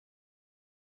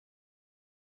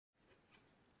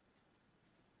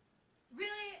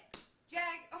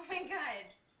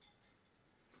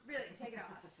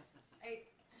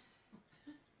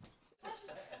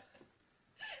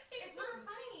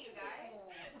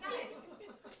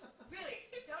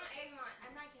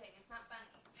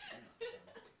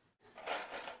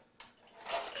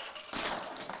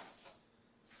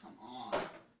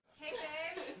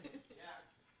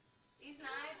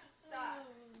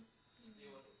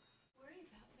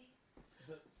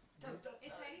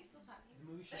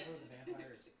we should go to the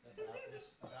vampires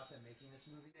about them making this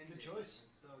movie? Good choice.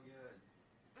 It's so good.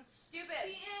 It's stupid.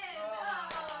 The end!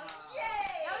 Oh,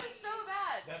 yay! That was so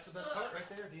bad. That's the best part right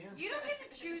there at the end. You don't get to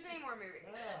choose any more movies.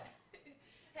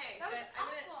 Hey, That was but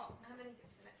awful. I'm gonna get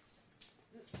the next.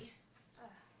 I'm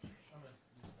gonna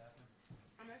use the bathroom.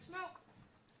 I'm gonna smoke.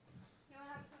 You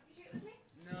wanna have a smoky treat with me?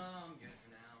 No, I'm good for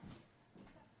now.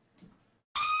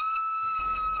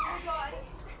 Oh God!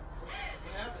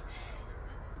 What happened?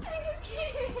 I just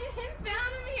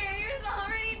found him here. He was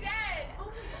already dead. Oh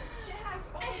my God, Jack!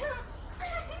 Oh.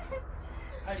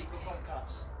 Heidi, go call the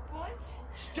cops. What?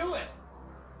 Just do it!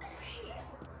 Wait.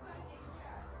 Gotta get you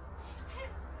fast.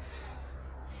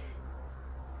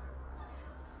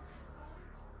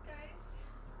 Guys,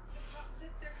 the cops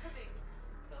said they're coming.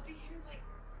 They'll be here in like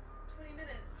 20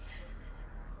 minutes.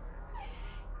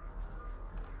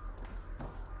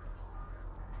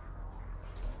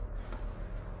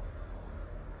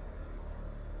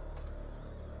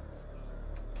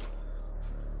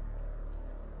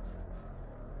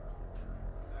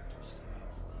 Back door stay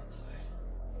out from the inside.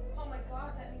 Oh my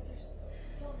God, that means they're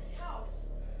still in the house.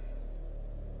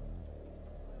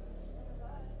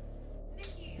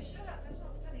 Nikki, shut up. That's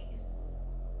not funny.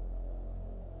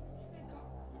 Oh my God.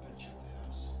 We better check the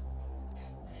house.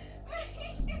 Wait. We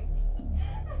need to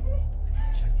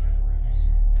check the other rooms.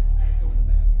 Let's go in the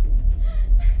bathroom.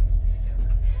 Stay together.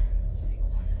 Stay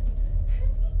quiet.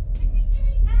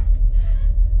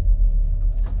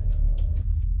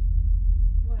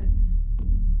 What?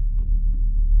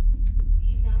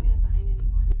 He's not gonna find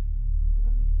anyone.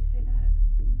 What makes you say that?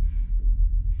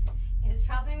 It's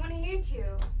probably one of you two.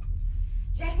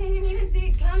 Jack didn't even see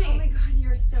it coming. Oh my God,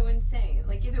 you're so insane.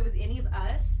 Like, if it was any of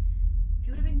us, it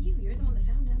would have been you. You're the one that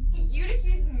found him. You'd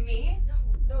accuse me?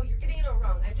 No, you're getting it all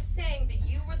wrong. I'm just saying that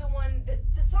you were the one that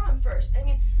saw him first. I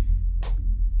mean,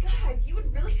 God, you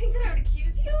would really think that I would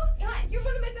accuse you? Yeah. You're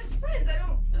one of my best friends. I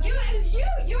don't. It was you!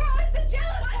 You were always the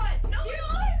jealous What? one! No, You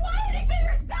it's- always wanted to kill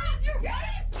yourself! You're You're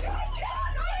right. just Oh my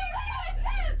God, What are you doing with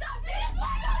this? Stop it.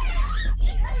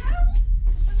 You just want to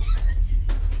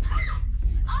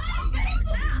I'm gonna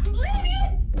leave you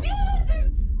do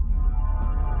this!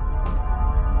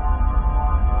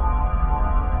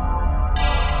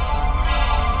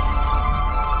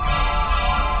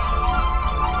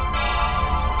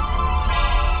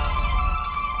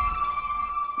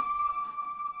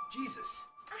 Jesus!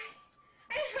 I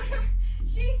don't know.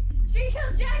 She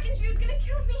killed Jack and she was gonna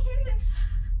kill me.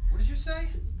 What did you say?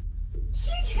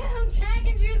 She killed Jack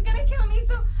and she was gonna kill me,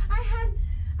 so I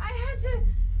had to.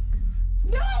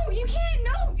 No, you can't.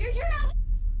 No, you're not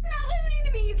listening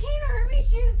to me. You can't hurt me.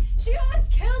 She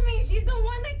almost killed me. She's the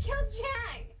one that killed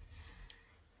Jack.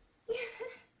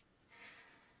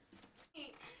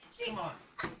 She. Come on.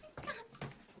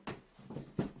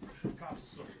 Cops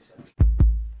will sort this out.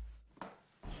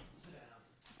 Sit down.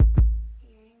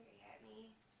 You're angry at me.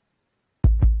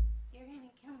 You're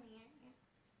gonna kill me, aren't you?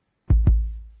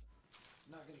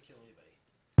 I'm not gonna kill anybody.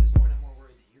 At this point, I'm more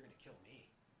worried that you're gonna kill me.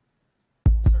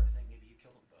 I'm starting to think maybe you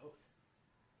killed them both.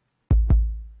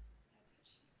 That's what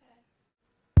she said.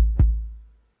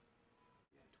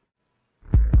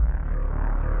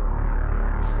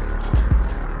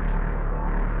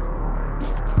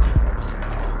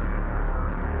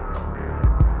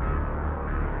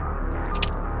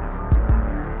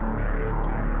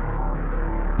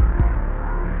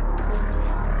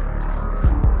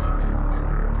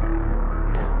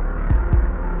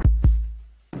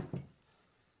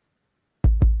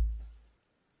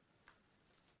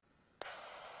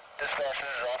 Dispatch, this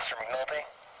is Officer McNulty.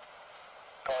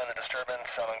 Calling the disturbance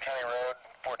on County Road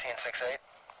 1468.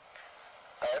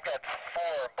 I've got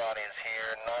 4 bodies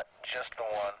here, not just the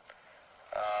one.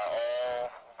 All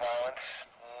violence,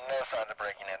 no signs of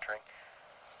breaking and entering.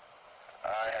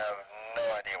 I have no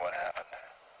idea what happened.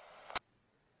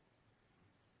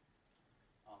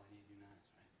 All I need to do now is,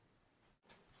 right?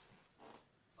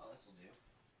 Oh, this will do.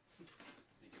 Let's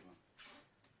make it one.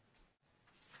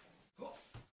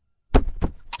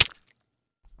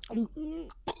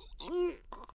 Oh.